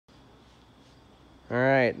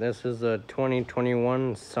Alright, this is a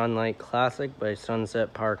 2021 SunLite Classic by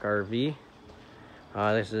Sunset Park RV.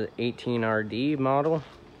 This is an 18RD model.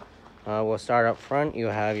 We'll start up front. You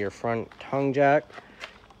have your front tongue jack.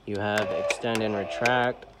 You have extend and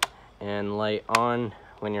retract and light on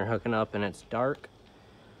when you're hooking up and it's dark.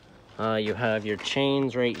 You have your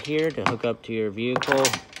chains right here to hook up to your vehicle.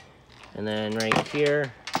 And then right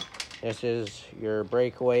here, this is your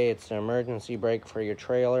breakaway. It's an emergency brake for your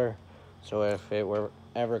trailer. So if it were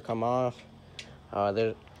ever come off,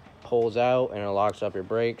 this pulls out and it locks up your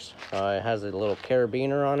brakes. It has a little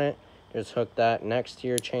carabiner on it. Just hook that next to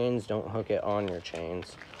your chains. Don't hook it on your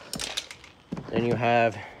chains. Then you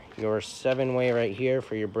have your 7-way right here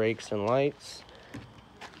for your brakes and lights.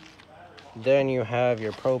 Then you have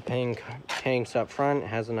your propane tanks up front. It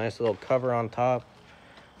has a nice little cover on top.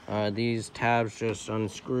 These tabs just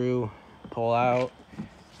unscrew, pull out.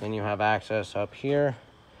 Then you have access up here.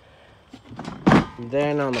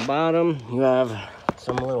 Then on the bottom, you have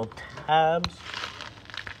some little tabs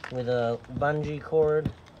with a bungee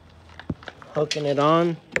cord hooking it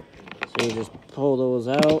on. So you just pull those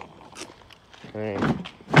out and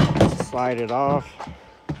slide it off.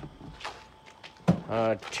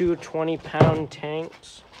 2 20-pound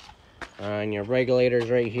tanks. And your regulators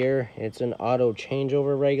right here. It's an auto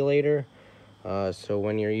changeover regulator. So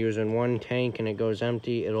when you're using one tank and it goes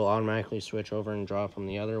empty, it'll automatically switch over and draw from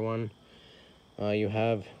the other one. You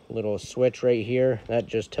have a little switch right here that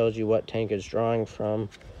just tells you what tank it's drawing from.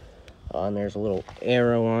 And there's a little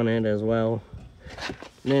arrow on it as well.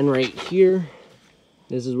 And then right here,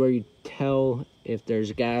 this is where you tell if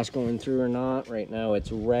there's gas going through or not. Right now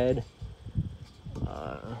it's red.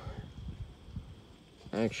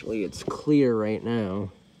 Actually, it's clear right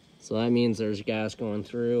now. So that means there's gas going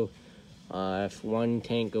through. If one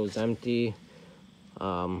tank goes empty,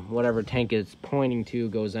 whatever tank it's pointing to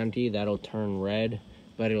goes empty, that'll turn red,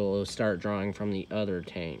 but it'll start drawing from the other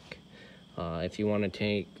tank. If you want to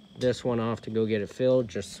take this one off to go get it filled,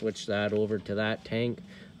 just switch that over to that tank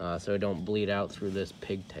so it don't bleed out through this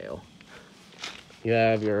pigtail. You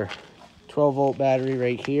have your 12-volt battery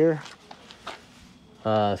right here.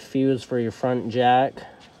 Fuse for your front jack.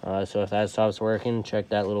 So if that stops working, check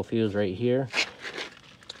that little fuse right here.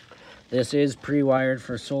 This is pre-wired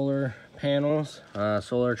for solar panels,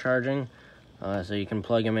 solar charging. So you can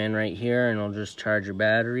plug them in right here and it'll just charge your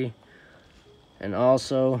battery. And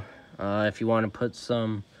also, if you want to put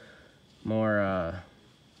some more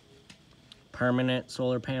permanent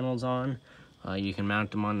solar panels on, you can mount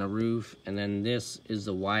them on the roof. And then this is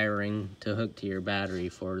the wiring to hook to your battery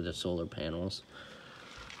for the solar panels.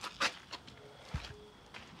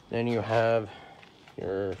 Then you have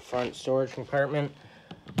your front storage compartment.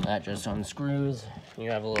 That just unscrews.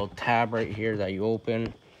 You have a little tab right here that you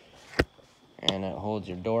open, and it holds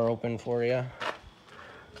your door open for you.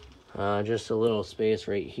 Just a little space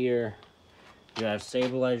right here. You have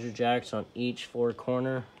stabilizer jacks on each 4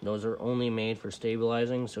 corner. Those are only made for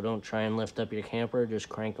stabilizing, so don't try and lift up your camper. Just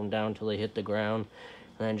crank them down till they hit the ground,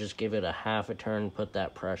 and then just give it a half a turn, put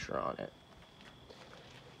that pressure on it.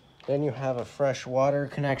 Then you have a fresh water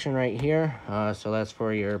connection right here. So that's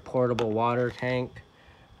for your portable water tank.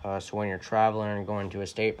 So when you're traveling and going to a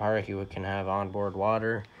state park, you can have onboard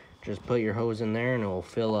water. Just put your hose in there and it will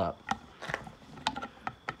fill up.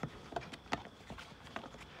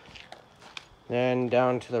 Then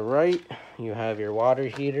down to the right, you have your water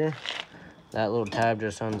heater. That little tab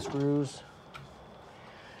just unscrews.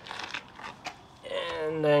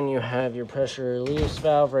 And then you have your pressure release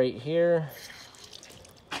valve right here.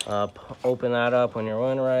 Open that up when you're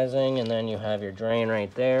winterizing, and then you have your drain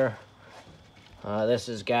right there. This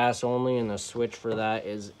is gas only, and the switch for that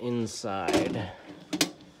is inside.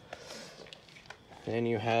 Then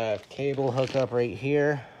you have cable hookup right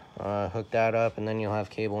here. Hook that up, and then you'll have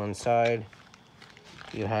cable inside.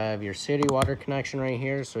 You have your city water connection right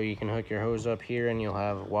here, so you can hook your hose up here, and you'll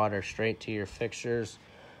have water straight to your fixtures.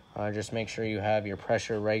 Just make sure you have your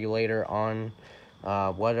pressure regulator on.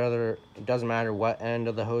 It doesn't matter what end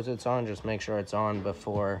of the hose it's on, just make sure it's on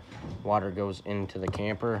before water goes into the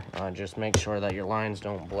camper. Just make sure that your lines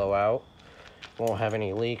don't blow out. Won't have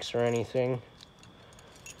any leaks or anything.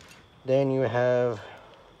 Then you have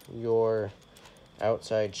your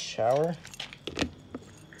outside shower.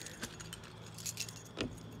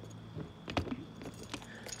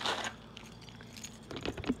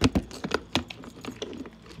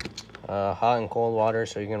 Hot and cold water,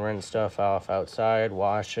 so you can rinse stuff off outside,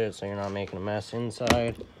 wash it so you're not making a mess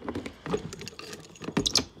inside.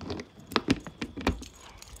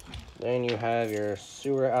 Then you have your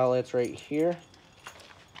sewer outlets right here.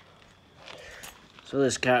 So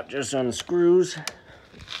this cap just unscrews.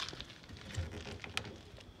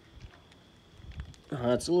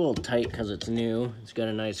 It's a little tight because it's new. It's got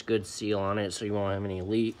a nice good seal on it so you won't have any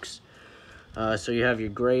leaks. So you have your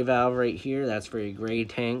gray valve right here. That's for your gray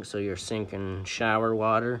tank, so you're sinking shower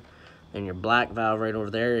water. Then your black valve right over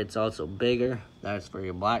there, it's also bigger. That's for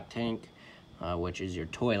your black tank, which is your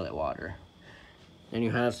toilet water. Then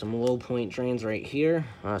you have some low point drains right here.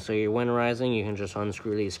 So you're winterizing, you can just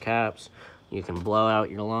unscrew these caps. You can blow out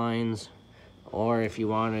your lines. Or if you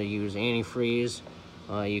want to use antifreeze,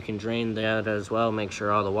 you can drain that as well. Make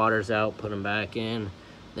sure all the water's out, put them back in.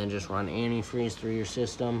 Then just run antifreeze through your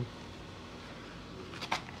system.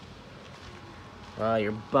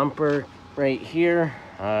 Your bumper right here,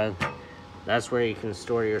 that's where you can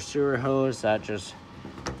store your sewer hose. That just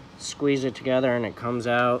squeeze it together and it comes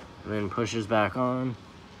out and then pushes back on.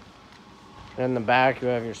 In the back you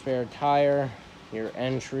have your spare tire, your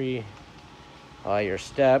entry, your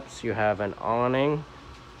steps. You have an awning.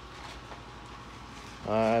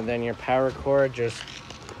 Then your power cord just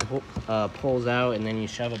pulls out and then you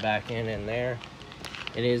shove it back in there.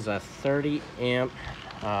 It is a 30 amp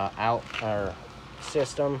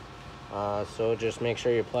system, so just make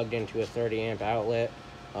sure you're plugged into a 30 amp outlet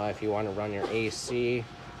if you want to run your AC,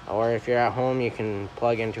 or if you're at home you can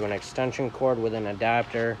plug into an extension cord with an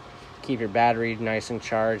adapter. Keep your battery nice and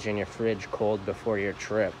charged and your fridge cold before your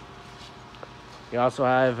trip. You also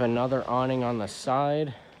have another awning on the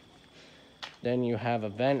side. Then you have a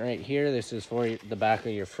vent right here. This is for the back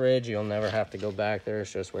of your fridge. You'll never have to go back there.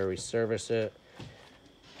 It's just where we service it.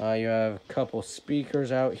 You have a couple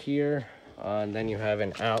speakers out here. And then you have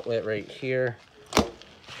an outlet right here.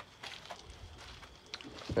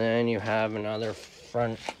 Then you have another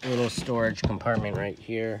front little storage compartment right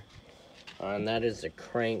here. And that is the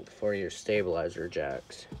crank for your stabilizer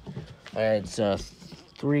jacks. It's a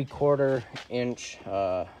 3/4 inch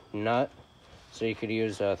nut. So you could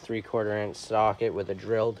use a 3/4 inch socket with a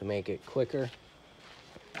drill to make it quicker.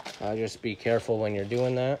 Just be careful when you're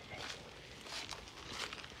doing that.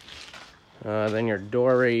 Then your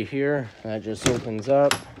door right here, that just opens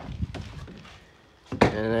up.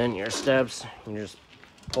 And then your steps, you just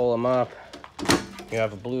pull them up. You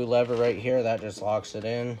have a blue lever right here, that just locks it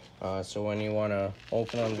in. So when you want to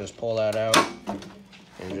open them, just pull that out.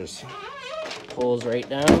 And just pulls right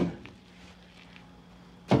down.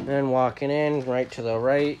 Then walking in, right to the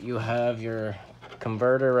right, you have your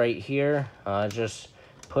converter right here. Just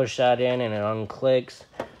push that in and it unclicks.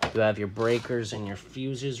 You have your breakers and your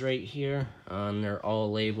fuses right here. They're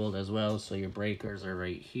all labeled as well, so your breakers are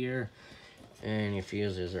right here and your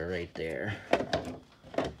fuses are right there.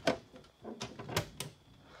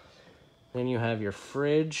 Then you have your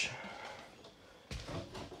fridge.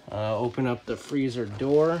 Open up the freezer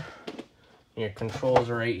door. Your controls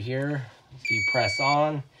are right here. If you press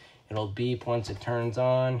on, it'll beep once it turns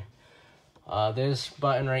on. This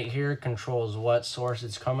button right here controls what source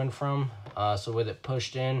it's coming from. So with it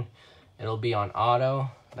pushed in, it'll be on auto.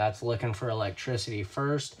 That's looking for electricity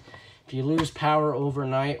first. If you lose power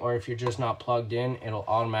overnight or if you're just not plugged in, it'll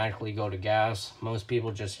automatically go to gas. Most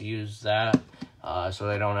people just use that so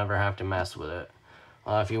they don't ever have to mess with it.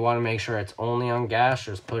 If you want to make sure it's only on gas,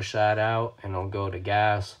 just push that out and it'll go to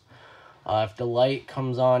gas. If the light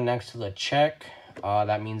comes on next to the check,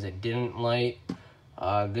 that means it didn't light.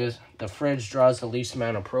 The fridge draws the least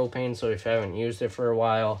amount of propane, so if you haven't used it for a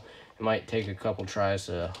while, it might take a couple tries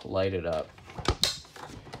to light it up.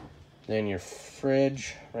 Then your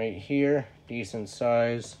fridge right here, decent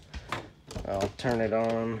size. I'll turn it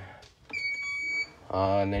on.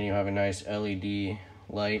 And then you have a nice LED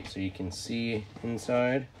light so you can see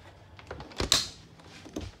inside.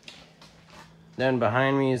 Then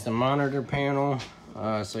behind me is the monitor panel.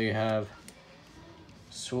 So you have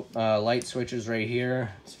light switches right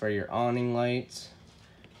here. It's for your awning lights.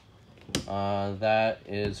 That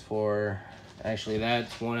is for, actually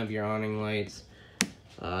that's one of your awning lights.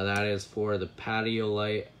 That is for the patio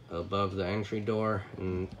light above the entry door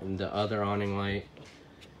and the other awning light.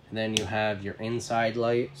 And then you have your inside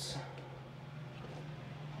lights.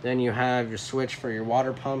 Then you have your switch for your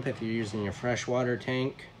water pump if you're using your freshwater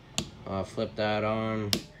tank. Flip that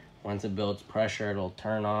on. Once it builds pressure, it'll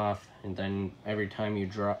turn off, and then every time you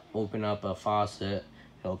open up a faucet,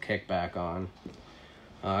 it'll kick back on.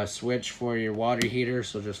 Switch for your water heater,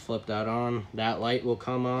 so just flip that on. That light will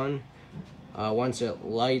come on. Once it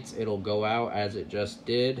lights, it'll go out as it just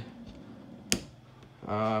did.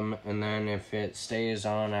 And then if it stays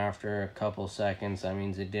on after a couple seconds, that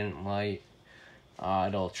means it didn't light.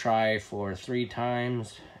 It'll try for 3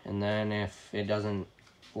 times, and then if it doesn't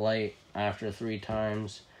light after 3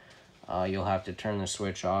 times, you'll have to turn the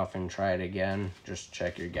switch off and try it again. Just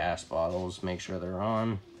check your gas bottles, make sure they're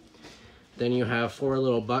on. Then you have 4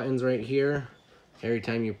 little buttons right here. Every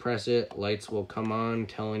time you press it, lights will come on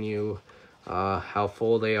telling you how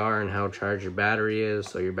full they are and how charged your battery is.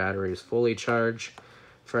 So your battery is fully charged.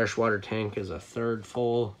 Freshwater tank is a third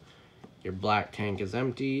full. Your black tank is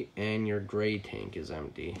empty, and your gray tank is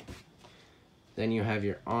empty. Then you have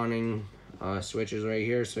your awning switches right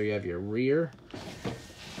here. So you have your rear,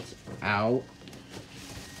 it's out.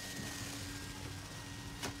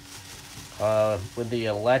 With the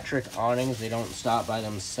electric awnings, they don't stop by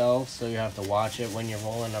themselves, so you have to watch it when you're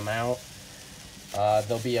rolling them out.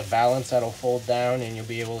 There'll be a balance that'll fold down, and you'll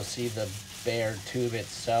be able to see the bare tube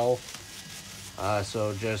itself.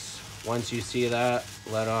 So just once you see that,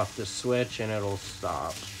 let off the switch and it'll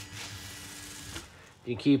stop. If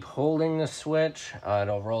you keep holding the switch,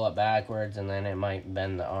 it'll roll it backwards, and then it might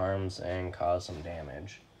bend the arms and cause some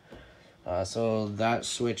damage. So that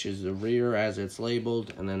switch is the rear as it's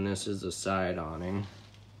labeled, and then this is the side awning.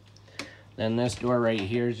 Then this door right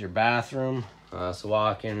here is your bathroom. So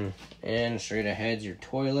walking in straight ahead's your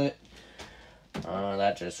toilet.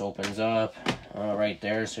 That just opens up right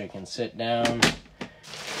there so you can sit down.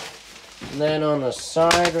 And then on the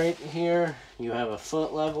side right here, you have a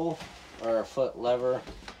foot level or a foot lever.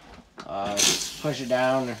 Push it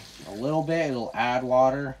down a little bit, it'll add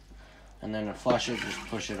water. And then to flush it, just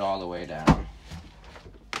push it all the way down.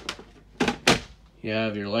 You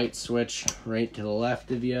have your light switch right to the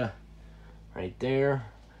left of you, right there.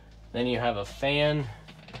 Then you have a fan.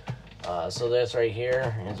 So this right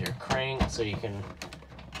here is your crank, so you can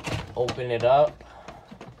open it up.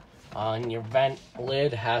 And your vent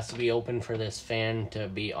lid has to be open for this fan to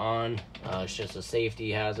be on. It's just a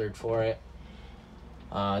safety hazard for it.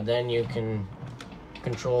 Then you can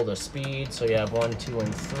control the speed, so you have 1, 2,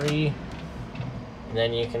 and 3. And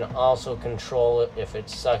then you can also control it if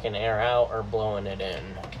it's sucking air out or blowing it in.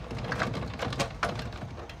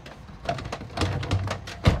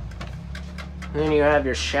 Then you have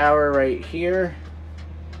your shower right here.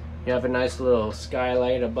 You have a nice little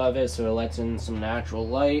skylight above it, so it lets in some natural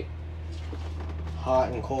light.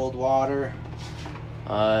 Hot and cold water.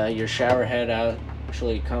 Your shower head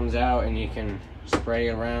actually comes out and you can spray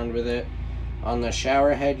around with it. On the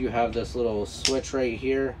shower head, you have this little switch right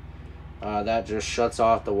here. That just shuts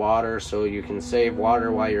off the water, so you can save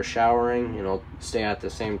water while you're showering. It'll stay at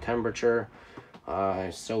the same temperature.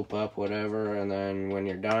 Soap up, whatever, and then when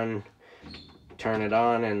you're done, turn it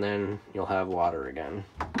on, and then you'll have water again.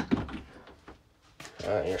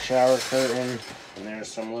 Your shower curtain, and there's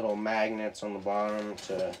some little magnets on the bottom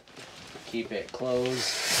to keep it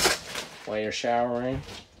closed while you're showering.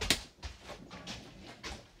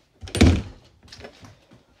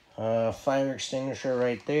 Fire extinguisher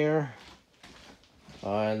right there.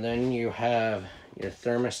 And then you have your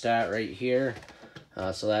thermostat right here.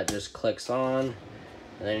 So that just clicks on.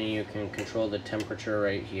 And then you can control the temperature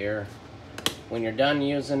right here. When you're done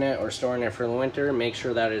using it or storing it for the winter, make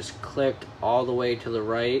sure that it's clicked all the way to the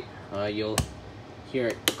right. You'll hear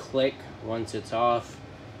it click once it's off.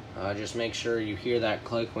 Just make sure you hear that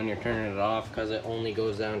click when you're turning it off, because it only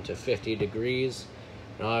goes down to 50 degrees.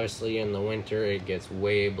 And obviously in the winter it gets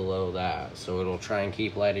way below that, so it'll try and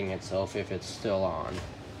keep lighting itself if it's still on.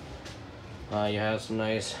 You have some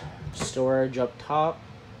nice storage up top.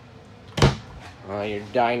 Your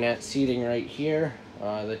dinette seating right here.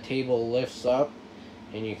 The table lifts up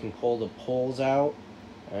and you can pull the poles out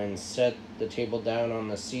and set the table down on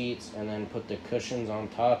the seats, and then put the cushions on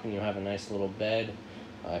top, and you have a nice little bed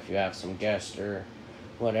if you have some guests or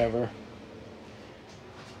whatever.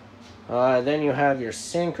 Then you have your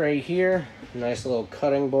sink right here. Nice little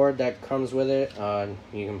cutting board that comes with it.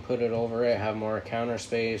 You can put it over it, have more counter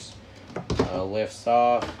space. Lifts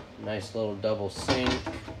off. Nice little double sink.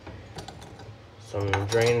 Some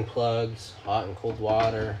drain plugs, hot and cold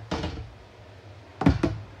water.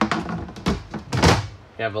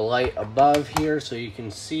 You have a light above here so you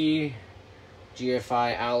can see.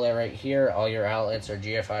 GFI outlet right here. All your outlets are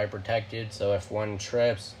GFI protected, so if one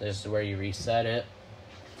trips, this is where you reset it.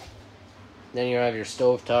 Then you have your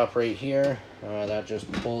stovetop right here. That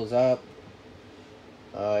just pulls up.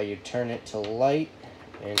 You turn it to light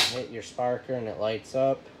and hit your sparker and it lights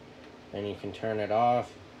up. Then you can turn it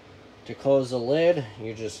off. To close the lid,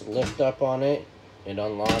 you just lift up on it, it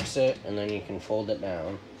unlocks it, and then you can fold it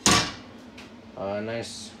down.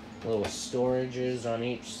 Nice little storages on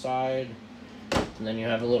each side. And then you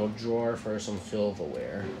have a little drawer for some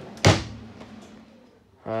silverware.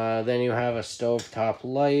 Then you have a stovetop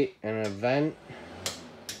light and a vent.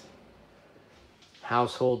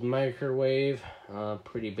 Household microwave,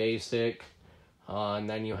 pretty basic. And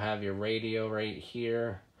then you have your radio right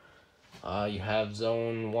here. You have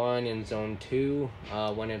zone 1 and zone 2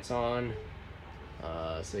 when it's on.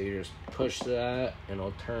 So you just push that and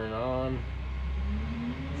it'll turn on.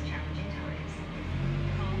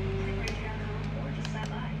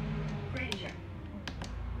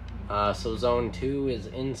 So zone 2 is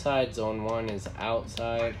inside, zone 1 is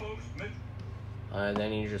outside.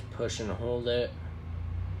 Then you just push and hold it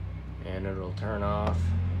and it'll turn off.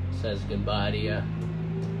 It says goodbye to you.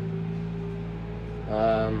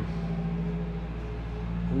 And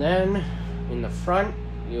then in the front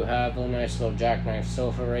you have a nice little jackknife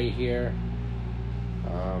sofa right here.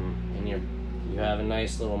 And you have a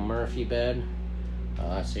nice little Murphy bed.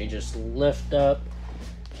 So you just lift up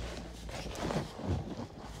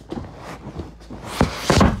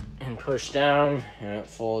and push down and it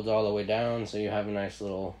folds all the way down, so you have a nice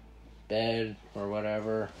little bed or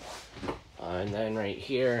whatever. And then right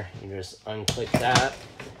here you just unclick that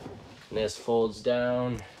and this folds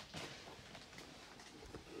down.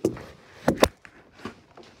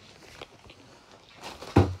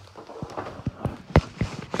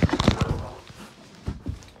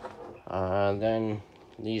 Then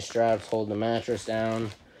these straps hold the mattress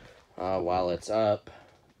down while it's up.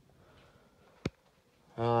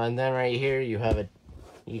 And then right here you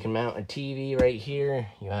can mount a TV right here.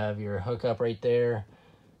 You have your hookup right there.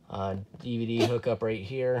 DVD hookup right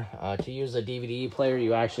here. To use a DVD player,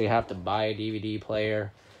 you actually have to buy a DVD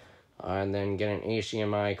player and then get an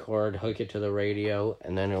HDMI cord, hook it to the radio,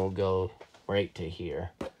 and then it'll go right to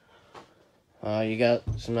here. You got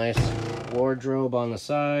some nice wardrobe on the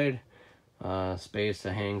side. Space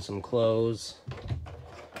to hang some clothes,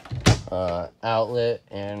 outlet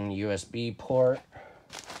and USB port.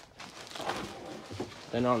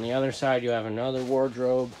 Then on the other side you have another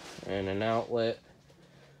wardrobe and an outlet.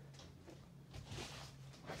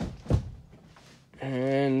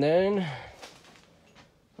 And then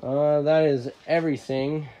that is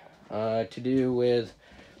everything to do with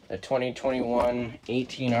the 2021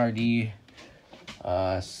 18RD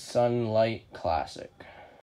SunLite Classic.